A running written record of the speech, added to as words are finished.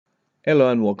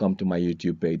Hello and welcome to my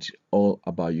YouTube page all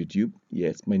about YouTube.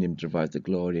 Yes, my name is Gervasio Da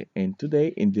Gloria, and today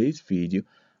in this video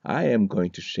I am going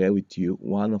to share with you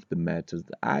one of the methods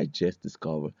that I just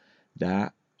discovered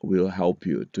that will help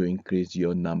you to increase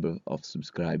your number of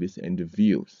subscribers and the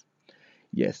views.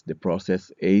 Yes, the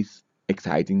process is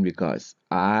exciting because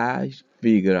I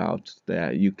figure out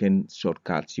that you can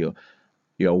shortcut your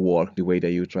work, the way that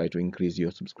you try to increase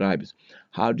your subscribers.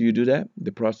 How do you do that?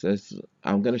 The process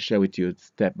I'm going to share with you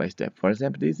step by step. For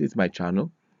example, this is my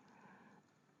channel.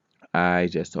 I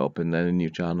just opened a new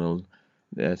channel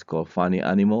that's called Funny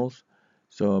Animals.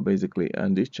 So basically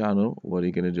on this channel, what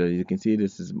you're gonna do, you can see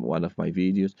this is one of my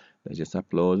videos that I just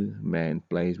uploaded, man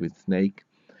plays with snake.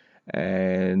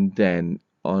 And then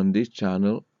on this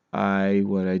channel,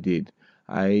 what I did,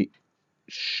 I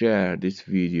share this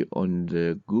video on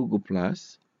the Google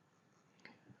Plus.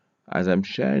 As I'm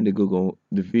sharing the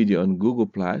video on Google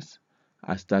Plus,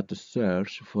 I start to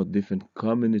search for different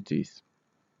communities,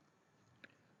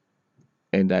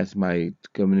 and that's my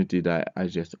community that I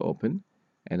just opened,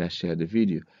 and I share the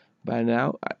video. By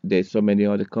now, there's so many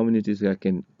other communities that I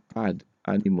can add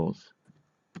animals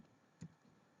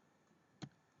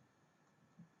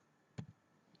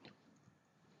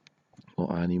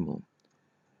or animal.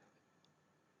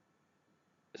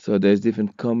 So there's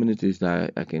different communities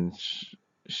that I can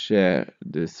share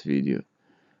this video,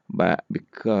 but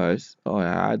because I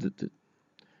added it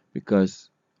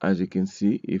because as you can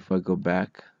see, if I go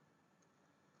back,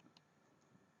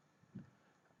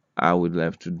 I would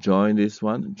have to join this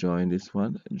one, join this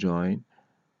one, join,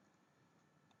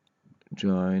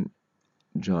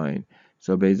 join.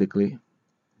 So basically,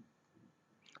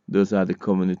 those are the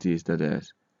communities that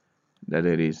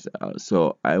there is.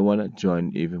 So I want to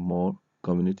join even more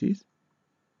communities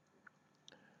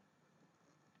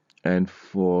and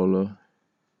follow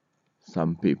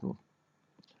some people.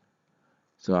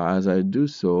 So as I do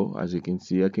so, as you can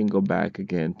see, I can go back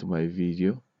again to my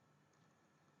video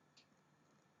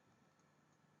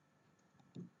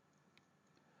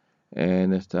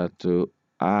and I start to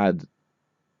add.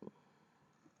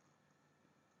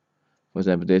 For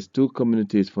example, there's two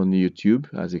communities from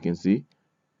YouTube, as you can see.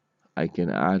 I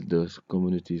can add those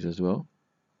communities as well.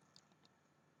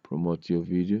 Promote your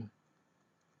video.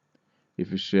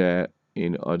 If you share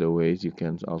in other ways, you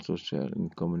can also share in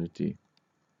community.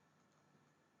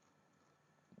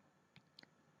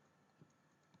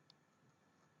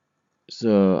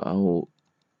 So I will,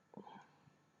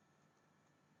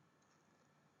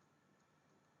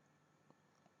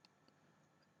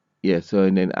 yeah, so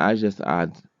and then I just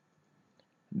add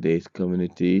this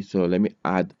community. So let me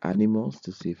add animals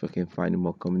to see if I can find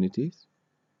more communities.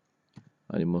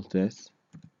 Animal test.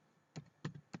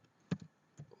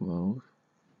 Well,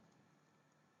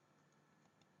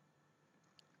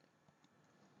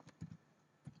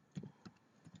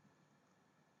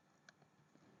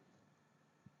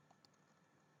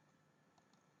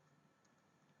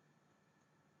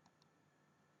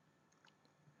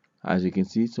 as you can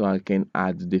see, so I can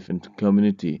add different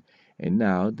community. And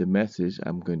now the message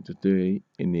I'm going to do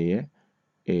in here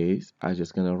is I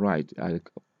just gonna write. I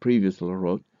previously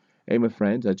wrote, "Hey my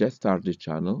friends, I just started this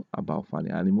channel about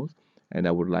funny animals, and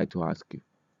I would like to ask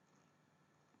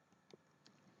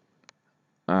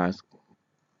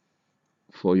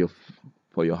for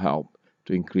your help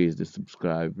to increase the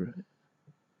subscribers.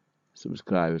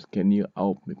 Can you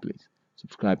help me, please?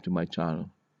 Subscribe to my channel.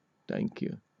 Thank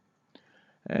you."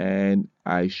 And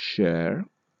I share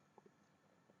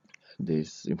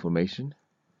this information.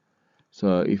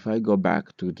 So if I go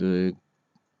back to the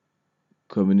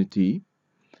community,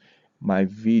 my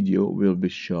video will be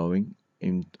showing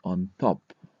in on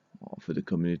top of the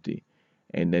community,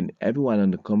 and then everyone on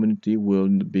the community will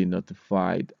be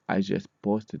notified I just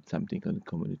posted something on the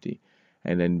community.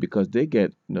 And then because they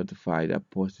get notified I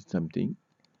posted something,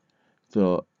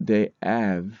 so they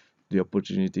have the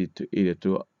opportunity to either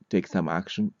to take some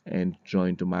action and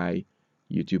join to my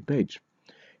YouTube page.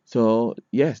 So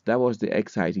yes, that was the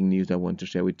exciting news I want to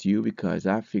share with you, because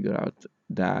I figured out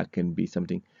that can be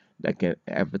something that can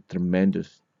have a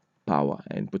tremendous power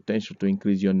and potential to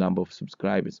increase your number of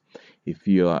subscribers if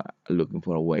you are looking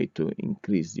for a way to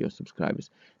increase your subscribers.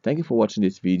 Thank you for watching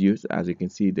these videos. As you can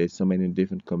see, there's so many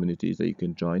different communities that you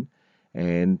can join,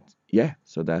 and yeah,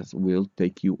 so that will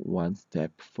take you one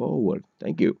step forward.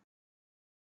 Thank you.